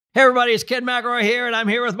Hey everybody, it's Ken McElroy here, and I'm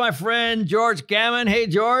here with my friend George Gammon. Hey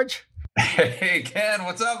George. Hey Ken,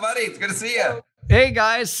 what's up, buddy? It's good to see you. Hey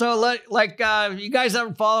guys, so you guys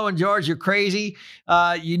aren't following George, you're crazy.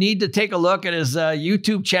 You need to take a look at his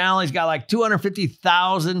YouTube channel. He's got like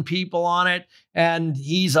 250,000 people on it, and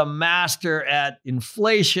he's a master at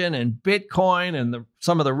inflation and Bitcoin and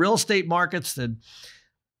some of the real estate markets. And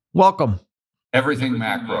welcome. Everything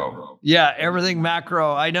macro. Yeah, everything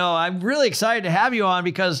macro. I know. I'm really excited to have you on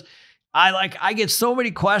because I get so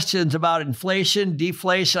many questions about inflation,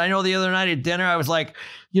 deflation. I know the other night at dinner, I was like,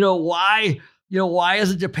 why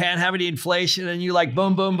isn't Japan having the inflation? And you like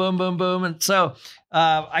boom, boom, boom, boom, boom. And so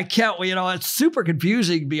I can't, it's super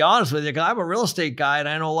confusing to be honest with you, because I'm a real estate guy and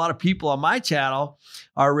I know a lot of people on my channel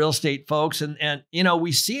are real estate folks. And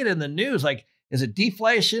we see it in the news, like, is it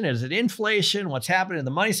deflation? Is it inflation? What's happening in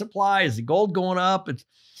the money supply? Is the gold going up? It's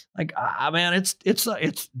like, man,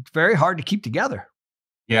 it's very hard to keep together.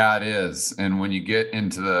 Yeah, it is. And when you get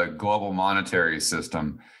into the global monetary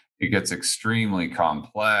system, it gets extremely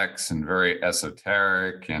complex and very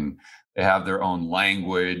esoteric, and they have their own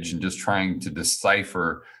language, and just trying to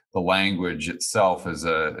decipher the language itself is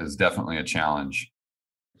definitely a challenge.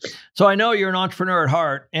 So I know you're an entrepreneur at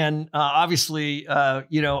heart, and obviously,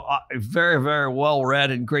 very, very well read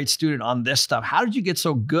and great student on this stuff. How did you get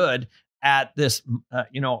so good at this?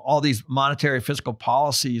 All these monetary fiscal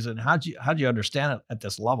policies, and how'd you understand it at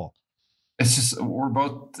this level? It's just we're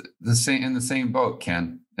both the same in the same boat,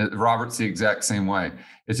 Ken. Robert's the exact same way.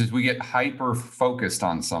 It's just we get hyper focused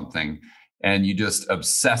on something, and you just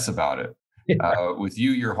obsess about it. With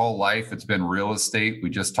you, your whole life, it's been real estate. We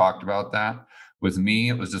just talked about that. With me,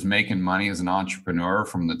 it was just making money as an entrepreneur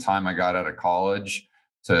from the time I got out of college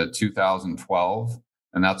to 2012.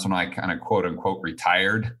 And that's when I kind of quote unquote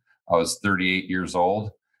retired. I was 38 years old.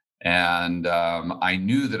 And I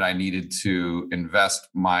knew that I needed to invest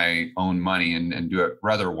my own money and do it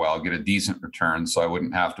rather well, get a decent return so I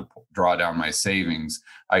wouldn't have to draw down my savings.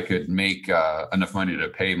 I could make enough money to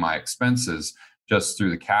pay my expenses just through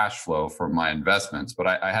the cash flow from my investments. But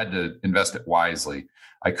I had to invest it wisely.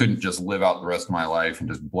 I couldn't just live out the rest of my life and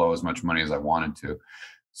just blow as much money as I wanted to.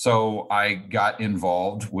 So I got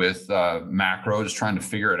involved with macro, just trying to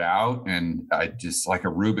figure it out. And I just like a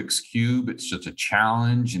Rubik's Cube. It's just a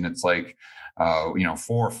challenge. And it's like, 4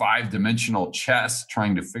 or 5 dimensional chess,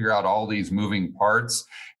 trying to figure out all these moving parts.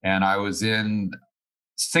 And I was in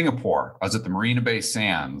Singapore. I was at the Marina Bay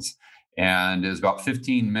Sands. And it was about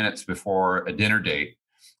 15 minutes before a dinner date.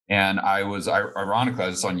 And ironically, I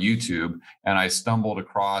was on YouTube and I stumbled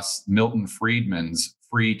across Milton Friedman's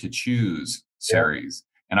Free to Choose series.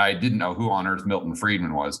 And I didn't know who on earth Milton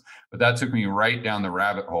Friedman was, but that took me right down the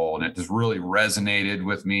rabbit hole, and it just really resonated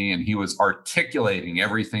with me. And he was articulating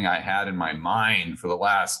everything I had in my mind for the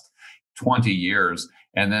last 20 years.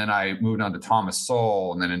 And then I moved on to Thomas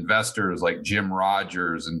Sowell, and then investors like Jim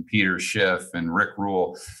Rogers and Peter Schiff and Rick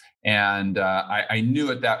Rule. And I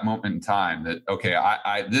knew at that moment in time that, okay,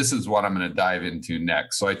 this is what I'm going to dive into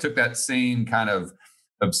next. So I took that same kind of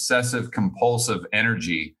obsessive compulsive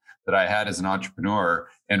energy that I had as an entrepreneur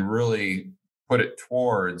and really put it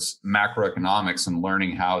towards macroeconomics and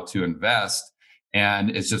learning how to invest.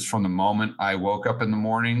 And it's just from the moment I woke up in the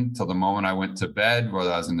morning till the moment I went to bed,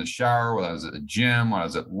 whether I was in the shower, whether I was at the gym, when I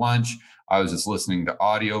was at lunch, I was just listening to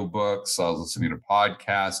audiobooks. I was listening to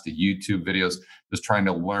podcasts, to YouTube videos, just trying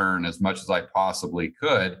to learn as much as I possibly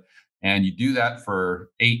could. And you do that for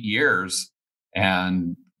 8 years,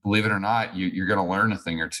 and believe it or not, you're going to learn a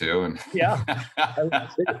thing or two. And yeah.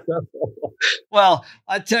 Well,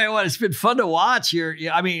 I tell you what, it's been fun to watch. Your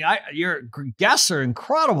guests are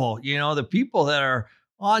incredible. The people that are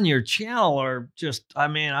on your channel are just,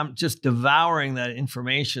 I'm just devouring that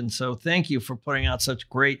information. So thank you for putting out such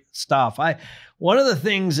great stuff. One of the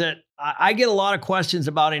things that I get a lot of questions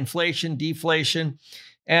about inflation, deflation.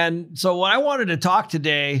 And so what I wanted to talk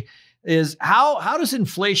today is how does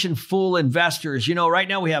inflation fool investors? Right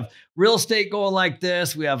now we have real estate going like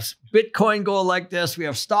this. We have Bitcoin going like this. We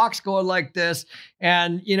have stocks going like this.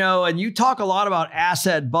 And you talk a lot about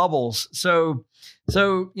asset bubbles. So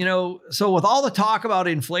with all the talk about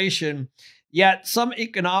inflation, yet some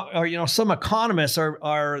some economists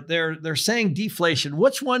they're saying deflation.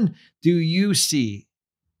 Which one do you see?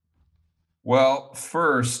 Well,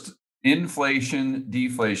 first, inflation,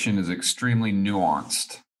 deflation is extremely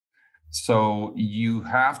nuanced. So you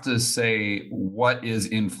have to say what is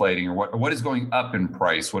inflating, or what is going up in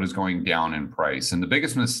price, what is going down in price. And the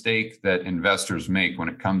biggest mistake that investors make when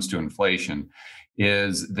it comes to inflation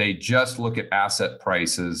is they just look at asset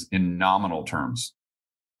prices in nominal terms.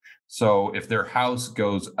 So if their house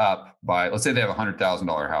goes up by, let's say they have a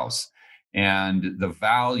 $100,000 house, and the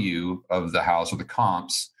value of the house or the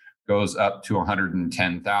comps goes up to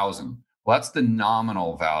 110,000. Well, that's the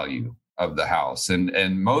nominal value of the house.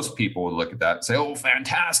 And most people would look at that and say, oh,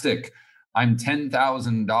 fantastic. I'm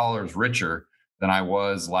 $10,000 richer than I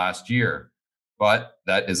was last year. But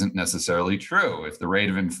that isn't necessarily true. If the rate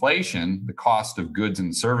of inflation, the cost of goods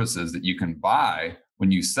and services that you can buy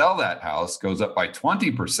when you sell that house goes up by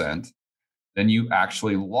 20%, then you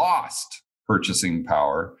actually lost purchasing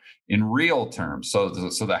power in real terms. So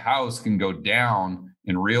the house can go down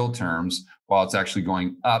in real terms while it's actually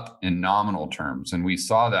going up in nominal terms. And we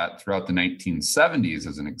saw that throughout the 1970s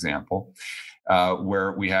as an example,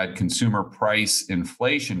 where we had consumer price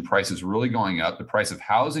inflation, prices really going up, the price of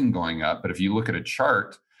housing going up. But if you look at a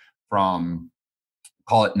chart from,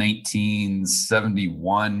 call it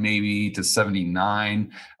 1971 maybe to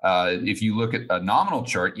 79. If you look at a nominal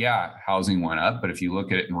chart, yeah, housing went up. But if you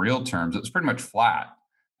look at it in real terms, it's pretty much flat,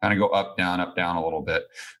 kind of go up, down a little bit.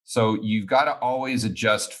 So you've got to always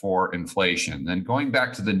adjust for inflation. Then going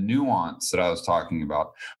back to the nuance that I was talking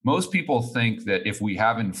about, most people think that if we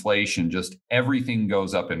have inflation, just everything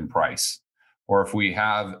goes up in price. Or if we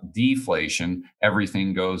have deflation,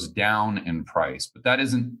 everything goes down in price. But that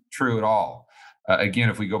isn't true at all. Again,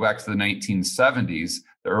 if we go back to the 1970s,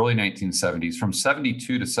 the early 1970s, from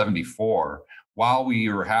 72 to 74, while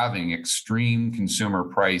we were having extreme consumer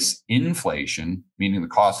price inflation, meaning the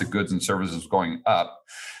cost of goods and services going up,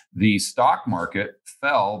 the stock market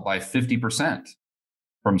fell by 50%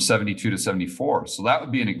 from 72 to 74. So that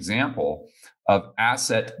would be an example of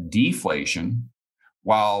asset deflation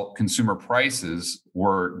while consumer prices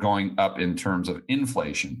were going up in terms of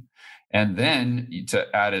inflation. And then to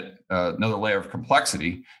add it another layer of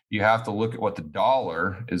complexity, you have to look at what the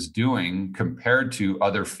dollar is doing compared to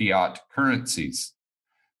other fiat currencies.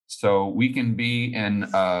 So we can be in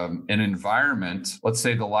an environment, let's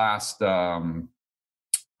say the last,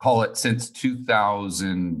 call it since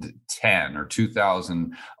 2010 or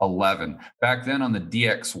 2011. Back then on the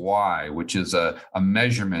DXY, which is a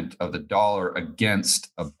measurement of the dollar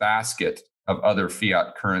against a basket of other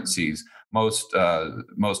fiat currencies, most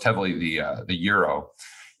heavily the euro,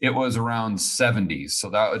 it was around 70s. So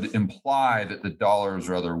that would imply that the dollar is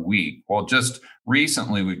rather weak. Well, just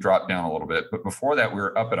recently we've dropped down a little bit, but before that we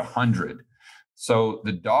were up at 100. So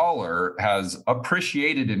the dollar has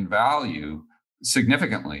appreciated in value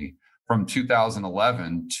significantly from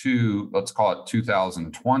 2011 to, let's call it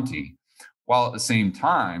 2020. While at the same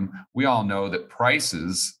time, we all know that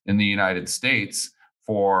prices in the United States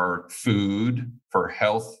for food, for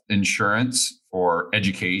health insurance, for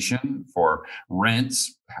education, for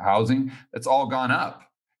rents, housing, it's all gone up.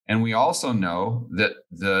 And we also know that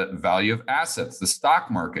the value of assets, the stock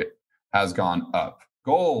market has gone up.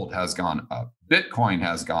 Gold has gone up. Bitcoin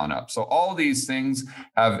has gone up. So all these things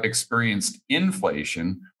have experienced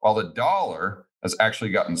inflation while the dollar has actually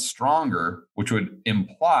gotten stronger, which would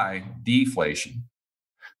imply deflation.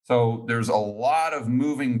 So there's a lot of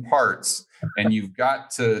moving parts, and you've got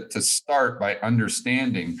to start by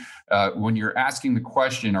understanding when you're asking the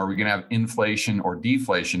question, are we going to have inflation or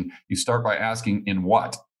deflation? You start by asking in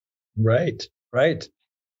what? Right.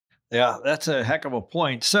 Yeah, that's a heck of a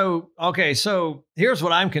point. So, okay, so here's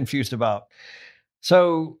what I'm confused about.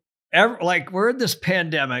 So, like we're in this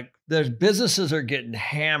pandemic, there's businesses are getting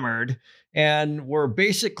hammered, and we're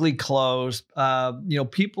basically closed.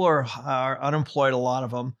 People are unemployed. A lot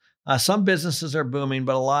of them. Some businesses are booming,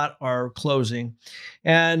 but a lot are closing.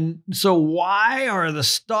 And so, why are the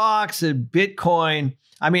stocks and Bitcoin?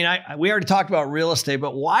 I mean, we already talked about real estate,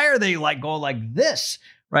 but why are they like going like this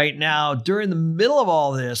right now during the middle of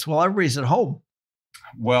all this while everybody's at home?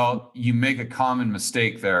 Well, you make a common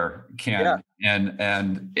mistake there, Ken,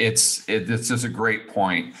 and it's just a great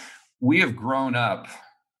point. We have grown up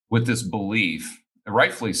with this belief,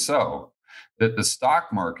 rightfully so, that the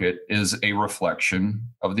stock market is a reflection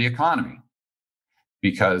of the economy,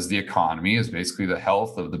 because the economy is basically the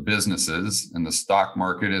health of the businesses, and the stock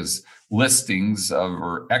market is listings of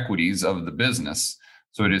or equities of the business.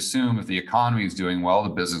 So it assume if the economy is doing well, the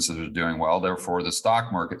businesses are doing well, therefore the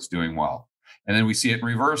stock market's doing well. And then we see it in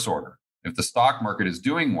reverse order. If the stock market is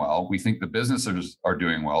doing well, we think the businesses are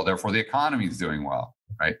doing well, therefore the economy is doing well,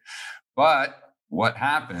 right? But what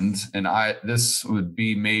happened, and this would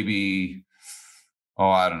be maybe,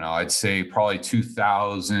 I don't know, I'd say probably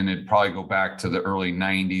 2000. It'd probably go back to the early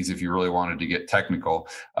 90s if you really wanted to get technical.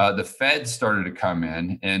 The Fed started to come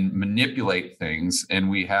in and manipulate things,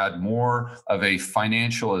 and we had more of a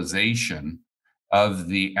financialization of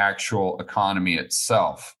the actual economy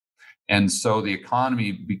itself. And so the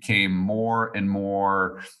economy became more and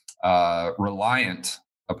more reliant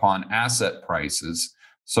upon asset prices.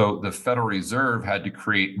 So the Federal Reserve had to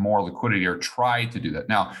create more liquidity or try to do that.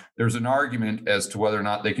 Now, there's an argument as to whether or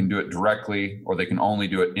not they can do it directly or they can only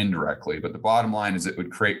do it indirectly. But the bottom line is it would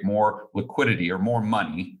create more liquidity or more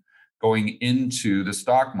money going into the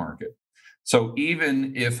stock market. So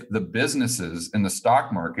even if the businesses in the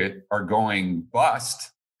stock market are going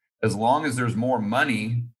bust, as long as there's more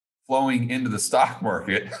money flowing into the stock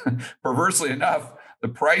market, perversely enough, the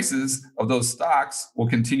prices of those stocks will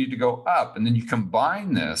continue to go up. And then you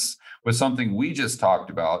combine this with something we just talked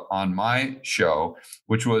about on my show,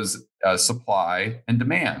 which was supply and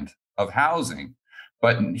demand of housing.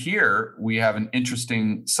 But here we have an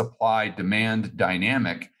interesting supply demand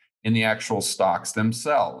dynamic in the actual stocks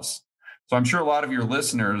themselves. So I'm sure a lot of your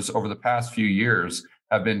listeners over the past few years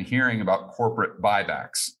have been hearing about corporate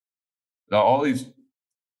buybacks. All these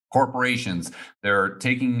corporations, they're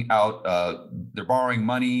taking out, they're borrowing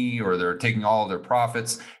money or they're taking all of their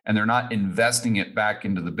profits and they're not investing it back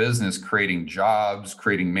into the business, creating jobs,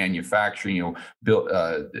 creating manufacturing,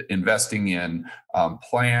 investing in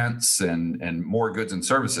plants and more goods and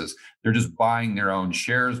services. They're just buying their own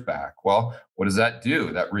shares back. Well, what does that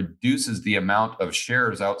do? That reduces the amount of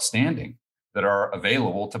shares outstanding that are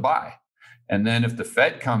available to buy. And then if the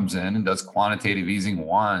Fed comes in and does quantitative easing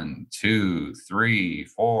 1, 2, 3,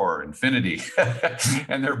 4, infinity,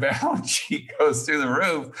 and their balance sheet goes through the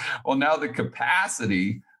roof, well, now the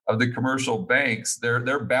capacity of the commercial banks,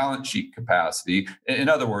 their balance sheet capacity, in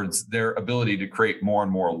other words, their ability to create more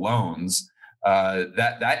and more loans,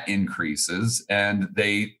 that increases, and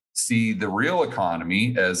they see the real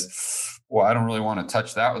economy as, well, I don't really want to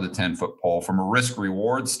touch that with a 10-foot pole. From a risk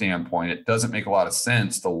reward standpoint, it doesn't make a lot of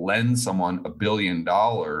sense to lend someone $1 billion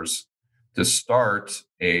to start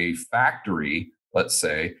a factory, let's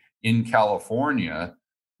say, in California,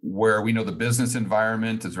 where we know the business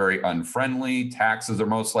environment is very unfriendly. Taxes are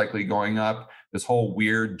most likely going up. This whole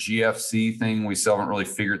weird GFC thing, we still haven't really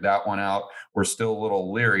figured that one out. We're still a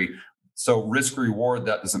little leery. So risk reward,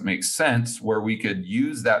 that doesn't make sense, where we could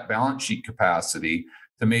use that balance sheet capacity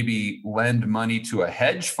to maybe lend money to a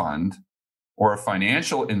hedge fund or a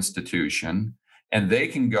financial institution, and they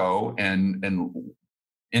can go and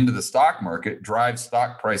into the stock market, drive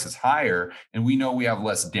stock prices higher. And we know we have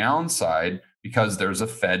less downside because there's a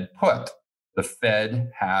Fed put. The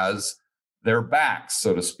Fed has their backs,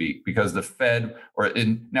 so to speak, because the Fed,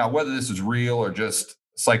 now whether this is real or just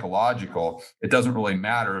psychological, it doesn't really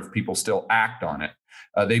matter if people still act on it.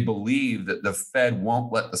 They believe that the Fed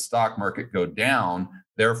won't let the stock market go down.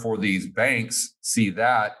 Therefore, these banks see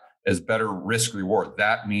that as better risk reward,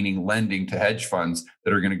 that meaning lending to hedge funds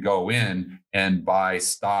that are going to go in and buy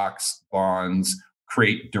stocks, bonds,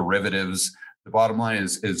 create derivatives. The bottom line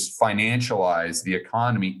is financialize the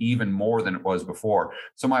economy even more than it was before.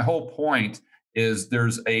 So my whole point is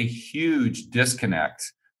there's a huge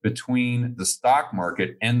disconnect between the stock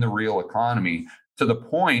market and the real economy, to the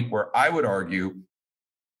point where I would argue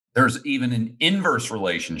there's even an inverse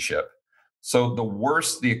relationship. So the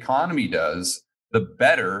worse the economy does, the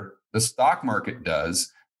better the stock market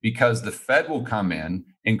does, because the Fed will come in,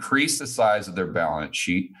 increase the size of their balance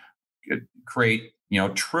sheet, create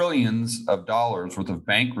trillions of dollars worth of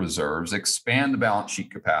bank reserves, expand the balance sheet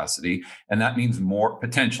capacity, and that means more,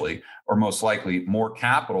 potentially, or most likely, more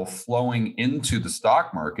capital flowing into the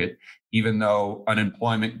stock market, even though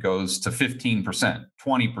unemployment goes to 15%,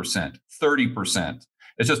 20%, 30%.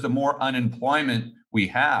 It's just the more unemployment we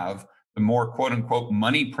have, the more quote unquote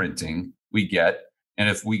money printing we get. And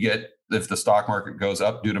if the stock market goes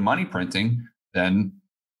up due to money printing, then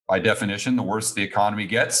by definition, the worse the economy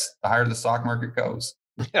gets, the higher the stock market goes.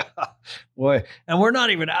 Yeah, boy. And we're not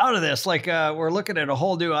even out of this. Like we're looking at a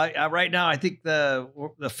whole new, right now, I think the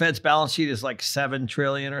Fed's balance sheet is like 7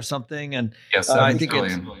 trillion or something. And yeah, 7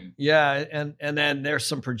 trillion. Yeah. And then there's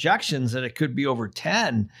some projections that it could be over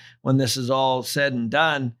 10 when this is all said and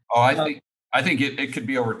done. Oh, I think it could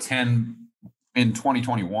be over 10 in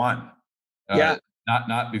 2021. Yeah.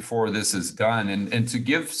 Not before this is done. And to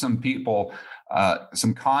give some people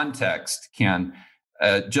some context, Ken,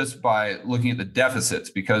 just by looking at the deficits,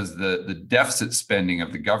 because the deficit spending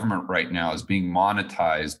of the government right now is being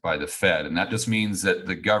monetized by the Fed. And that just means that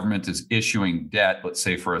the government is issuing debt, let's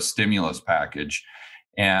say for a stimulus package,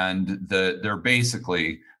 and they're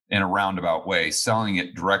basically, in a roundabout way, selling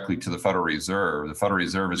it directly to the Federal Reserve. The Federal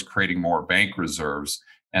Reserve is creating more bank reserves,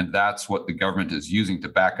 and that's what the government is using to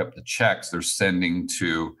back up the checks they're sending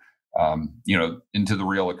to into the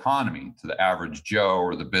real economy, to the average Joe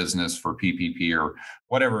or the business for PPP or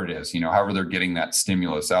whatever it is, however they're getting that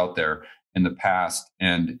stimulus out there in the past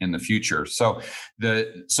and in the future. So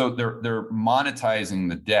they're monetizing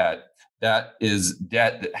the debt. that is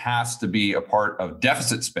debt that has to be a part of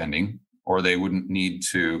deficit spending, or they wouldn't need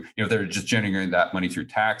to, if they're just generating that money through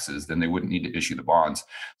taxes, then they wouldn't need to issue the bonds.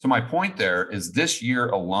 So my point there is this year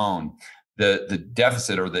alone, the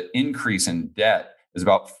deficit or the increase in debt is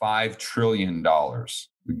about $5 trillion,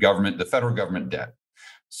 the federal government debt.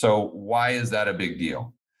 So why is that a big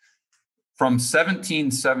deal? From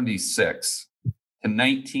 1776 to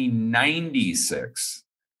 1996,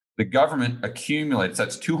 the government accumulates,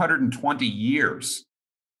 that's 220 years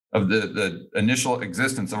of the initial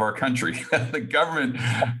existence of our country. The government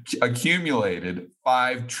accumulated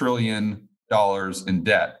 $5 trillion in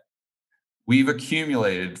debt. We've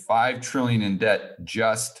accumulated $5 trillion in debt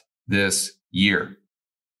just this year.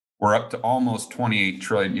 We're up to almost 28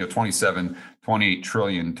 trillion, 28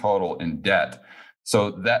 trillion total in debt.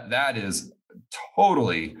 So that is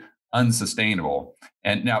totally unsustainable.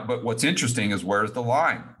 And now, but what's interesting is where's the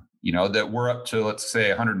line? That we're up to, let's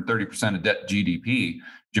say, 130% of debt to GDP.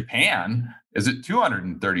 Japan is at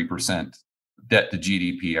 230% debt to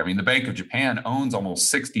GDP. I mean, the Bank of Japan owns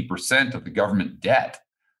almost 60% of the government debt.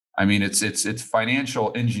 I mean, it's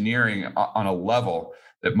financial engineering on a level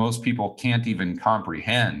that most people can't even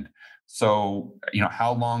comprehend. So,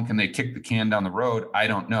 how long can they kick the can down the road? I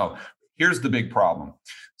don't know. Here's the big problem.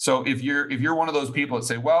 So if you're one of those people that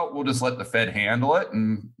say, well, we'll just let the Fed handle it.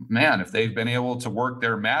 And man, if they've been able to work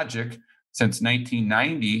their magic since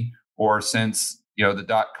 1990 or since, the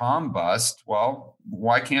dot-com bust, well,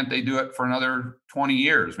 why can't they do it for another 20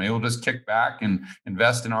 years? Maybe we'll just kick back and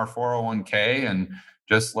invest in our 401k and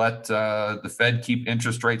just let the Fed keep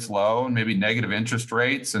interest rates low and maybe negative interest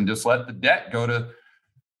rates, and just let the debt go to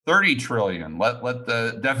 30 trillion. Let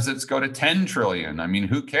the deficits go to 10 trillion. I mean,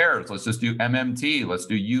 who cares? Let's just do MMT. Let's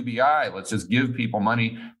do UBI. Let's just give people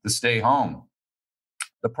money to stay home.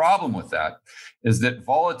 The problem with that is that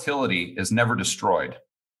volatility is never destroyed.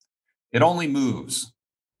 It only moves.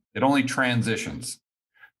 It only transitions.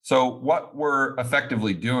 So what we're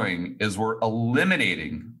effectively doing is we're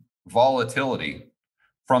eliminating volatility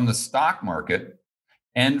from the stock market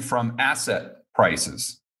and from asset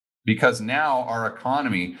prices, because now our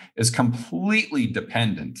economy is completely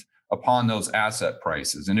dependent upon those asset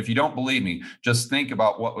prices. And if you don't believe me, just think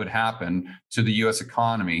about what would happen to the US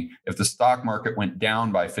economy if the stock market went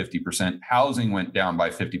down by 50%, housing went down by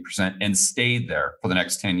 50%, and stayed there for the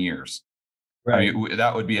next 10 years. Right. I mean,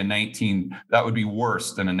 that would be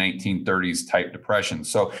worse than a 1930s type depression.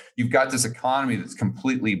 So you've got this economy that's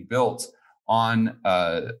completely built on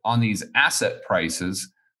these asset prices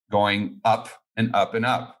going up and up and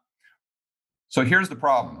up. So here's the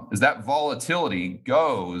problem, is that volatility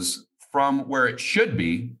goes from where it should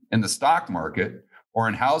be in the stock market or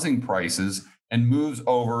in housing prices and moves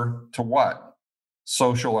over to what?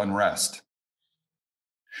 Social unrest.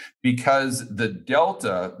 Because the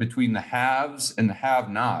delta between the haves and the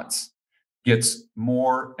have-nots gets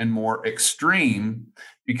more and more extreme,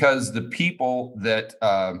 because the people that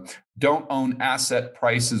don't own asset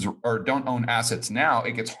prices or don't own assets now,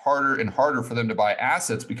 it gets harder and harder for them to buy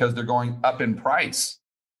assets because they're going up in price.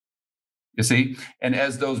 You see? And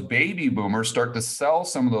as those baby boomers start to sell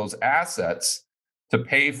some of those assets to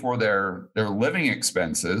pay for their living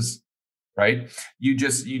expenses, right? You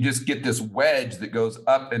just get this wedge that goes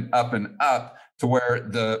up and up and up, to where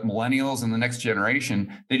the millennials and the next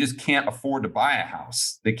generation, they just can't afford to buy a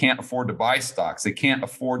house. They can't afford to buy stocks. They can't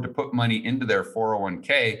afford to put money into their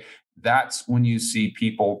 401k. That's when you see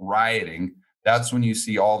people rioting. That's when you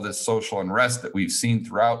see all this social unrest that we've seen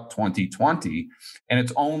throughout 2020. And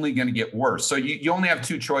it's only going to get worse. So you only have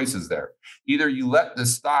two choices there. Either you let the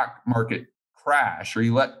stock market crash, or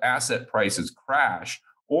you let asset prices crash,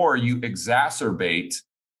 or you exacerbate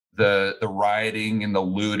the rioting and the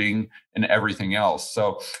looting and everything else.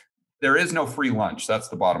 So there is no free lunch. That's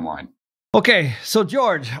the bottom line. Okay, so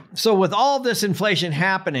George, so with all this inflation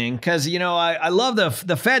happening, because, I love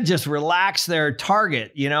the Fed just relaxed their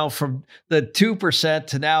target, from the 2%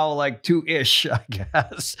 to now like 2-ish, I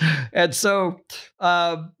guess. And so,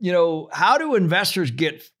 how do investors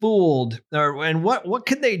get fooled, and what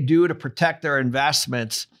can they do to protect their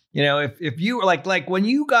investments? If you like when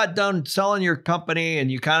you got done selling your company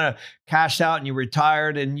and you kind of cashed out and you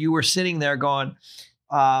retired and you were sitting there going,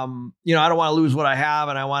 I don't want to lose what I have,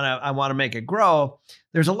 and I want to make it grow.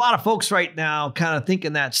 There's a lot of folks right now kind of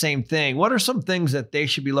thinking that same thing. What are some things that they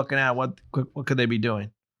should be looking at? What could they be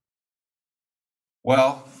doing?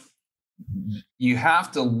 Well, you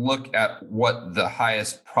have to look at what the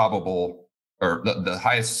highest probable, or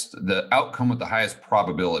the outcome with the highest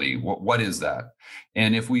probability. What is that?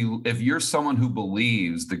 And if you're someone who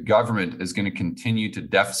believes the government is going to continue to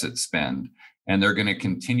deficit spend, and they're going to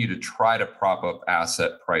continue to try to prop up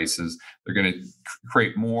asset prices, they're going to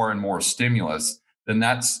create more and more stimulus, then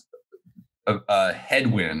that's a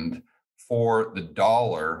headwind for the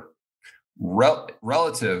dollar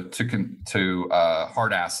relative to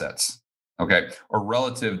hard assets, okay, or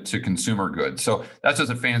relative to consumer goods. So that's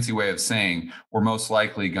just a fancy way of saying we're most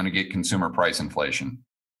likely going to get consumer price inflation.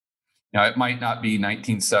 Now, it might not be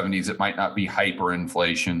 1970s, it might not be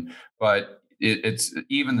hyperinflation, but it's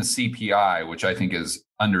even the CPI, which I think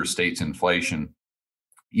understates inflation.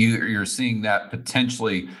 You're seeing that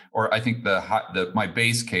potentially, or I think my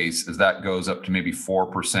base case is that goes up to maybe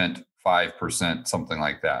 4%, 5%, something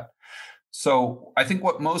like that. So I think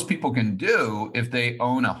what most people can do if they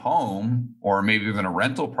own a home or maybe even a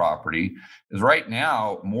rental property is right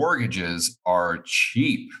now mortgages are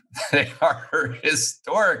cheap. They are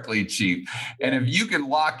historically cheap. And if you can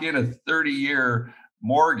lock in a 30-year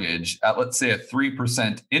mortgage at, let's say, a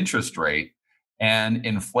 3% interest rate, and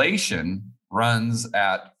inflation runs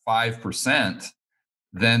at 5%,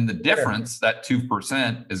 then the difference, that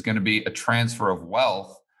 2%, is going to be a transfer of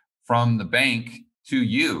wealth from the bank to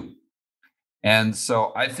you. And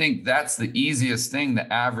so I think that's the easiest thing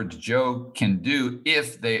the average Joe can do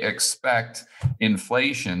if they expect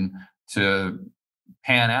inflation to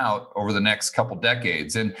pan out over the next couple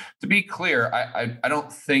decades. And to be clear, I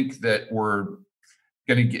don't think that we're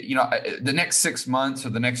going to get, the next 6 months or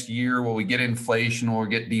the next year, will we get inflation or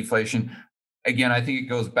get deflation? Again, I think it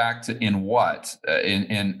goes back to in what?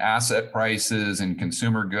 In asset prices and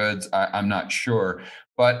consumer goods. I'm not sure,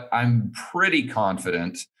 but I'm pretty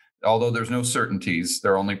confident, although there's no certainties,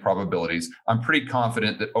 there are only probabilities. I'm pretty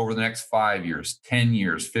confident that over the next 5 years, 10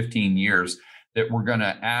 years, 15 years, that we're going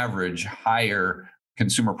to average higher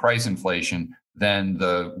consumer price inflation than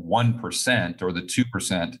the 1% or the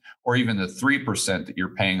 2% or even the 3% that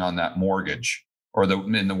you're paying on that mortgage, or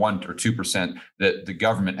in the 1 or 2% that the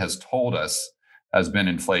government has told us has been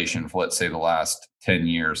inflation for, let's say, the last 10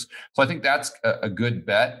 years. So I think that's a good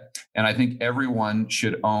bet. And I think everyone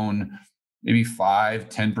should own maybe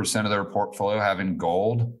 5-10% of their portfolio having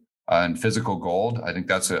gold and physical gold. I think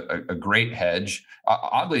that's a great hedge.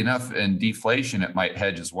 Oddly enough, in deflation, it might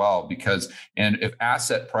hedge as well, because if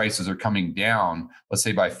asset prices are coming down, let's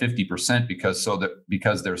say by 50%,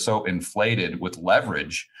 because they're so inflated with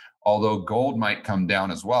leverage, although gold might come down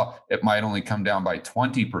as well, it might only come down by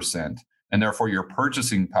 20%. And therefore your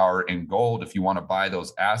purchasing power in gold, if you want to buy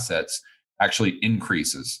those assets, actually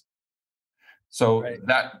increases. So right.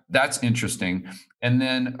 That's interesting. And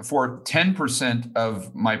then for 10%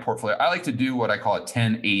 of my portfolio, I like to do what I call a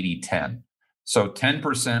 10-80-10. So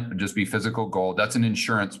 10% would just be physical gold. That's an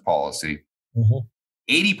insurance policy. Mm-hmm.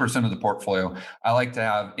 80% of the portfolio I like to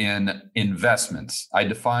have in investments. I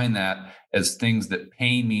define that as things that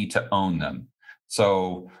pay me to own them.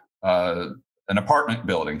 So an apartment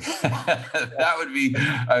building, that would be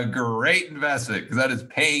a great investment because that is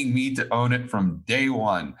paying me to own it from day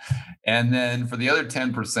one. And then for the other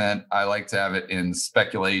 10%, I like to have it in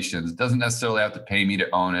speculations. It doesn't necessarily have to pay me to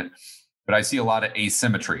own it, but I see a lot of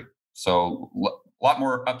asymmetry. So a lot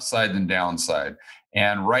more upside than downside.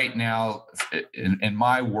 And right now, in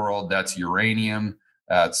my world, that's uranium,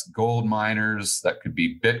 that's gold miners, that could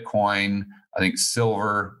be Bitcoin. I think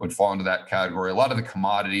silver would fall into that category. A lot of the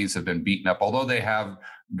commodities have been beaten up, although they have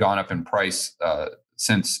gone up in price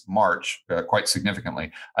since March quite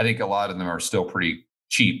significantly. I think a lot of them are still pretty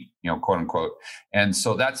cheap, quote unquote. And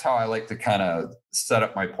so that's how I like to kind of set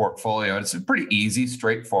up my portfolio. It's pretty easy,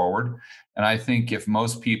 straightforward. And I think if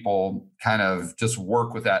most people kind of just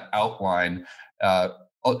work with that outline,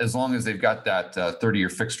 as long as they've got that 30-year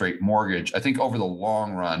fixed rate mortgage, I think over the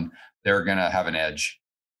long run, they're going to have an edge.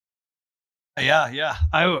 Yeah.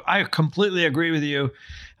 I completely agree with you.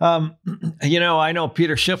 I know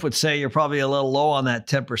Peter Schiff would say you're probably a little low on that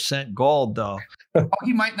 10% gold, though.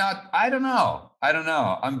 He might not. I don't know.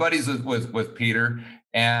 I'm buddies with Peter,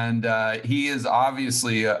 and he is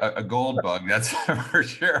obviously a gold bug. That's for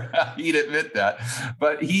sure. He'd admit that.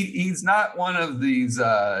 But he's not one of these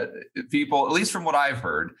people, at least from what I've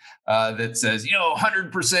heard, that says,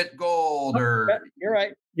 100% gold or. You're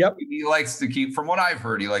right. Yep. He likes to keep, from what I've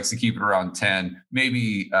heard, he likes to keep it around 10,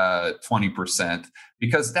 maybe 20%,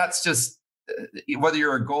 because that's just, whether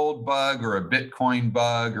you're a gold bug or a Bitcoin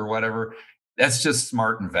bug or whatever, that's just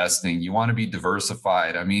smart investing. You want to be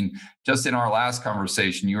diversified. I mean, just in our last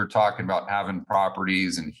conversation, you were talking about having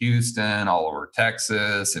properties in Houston, all over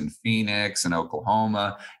Texas and Phoenix and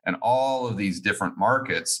Oklahoma and all of these different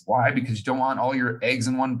markets. Why? Because you don't want all your eggs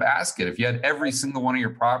in one basket. If you had every single one of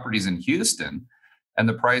your properties in Houston and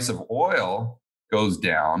the price of oil goes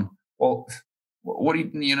down, well, what do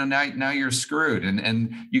you know, now you're screwed.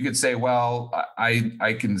 And you could say, well,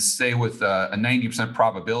 I can say with a 90%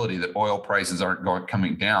 probability that oil prices aren't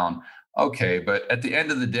coming down. Okay. But at the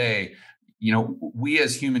end of the day, you know, we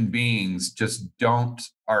as human beings just don't,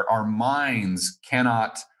 our minds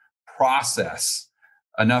cannot process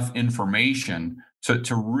enough information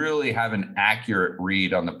to really have an accurate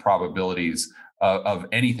read on the probabilities of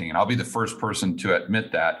anything. And I'll be the first person to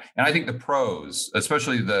admit that. And I think the pros,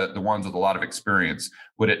 especially the ones with a lot of experience,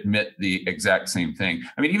 would admit the exact same thing.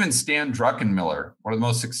 I mean, even Stan Druckenmiller, one of the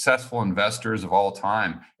most successful investors of all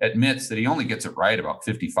time, admits that he only gets it right about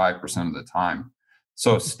 55% of the time.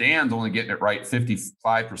 So if Stan's only getting it right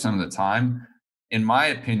 55% of the time, in my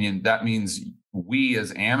opinion, that means we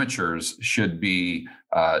as amateurs should be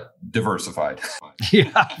diversified.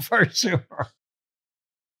 Yeah, for sure.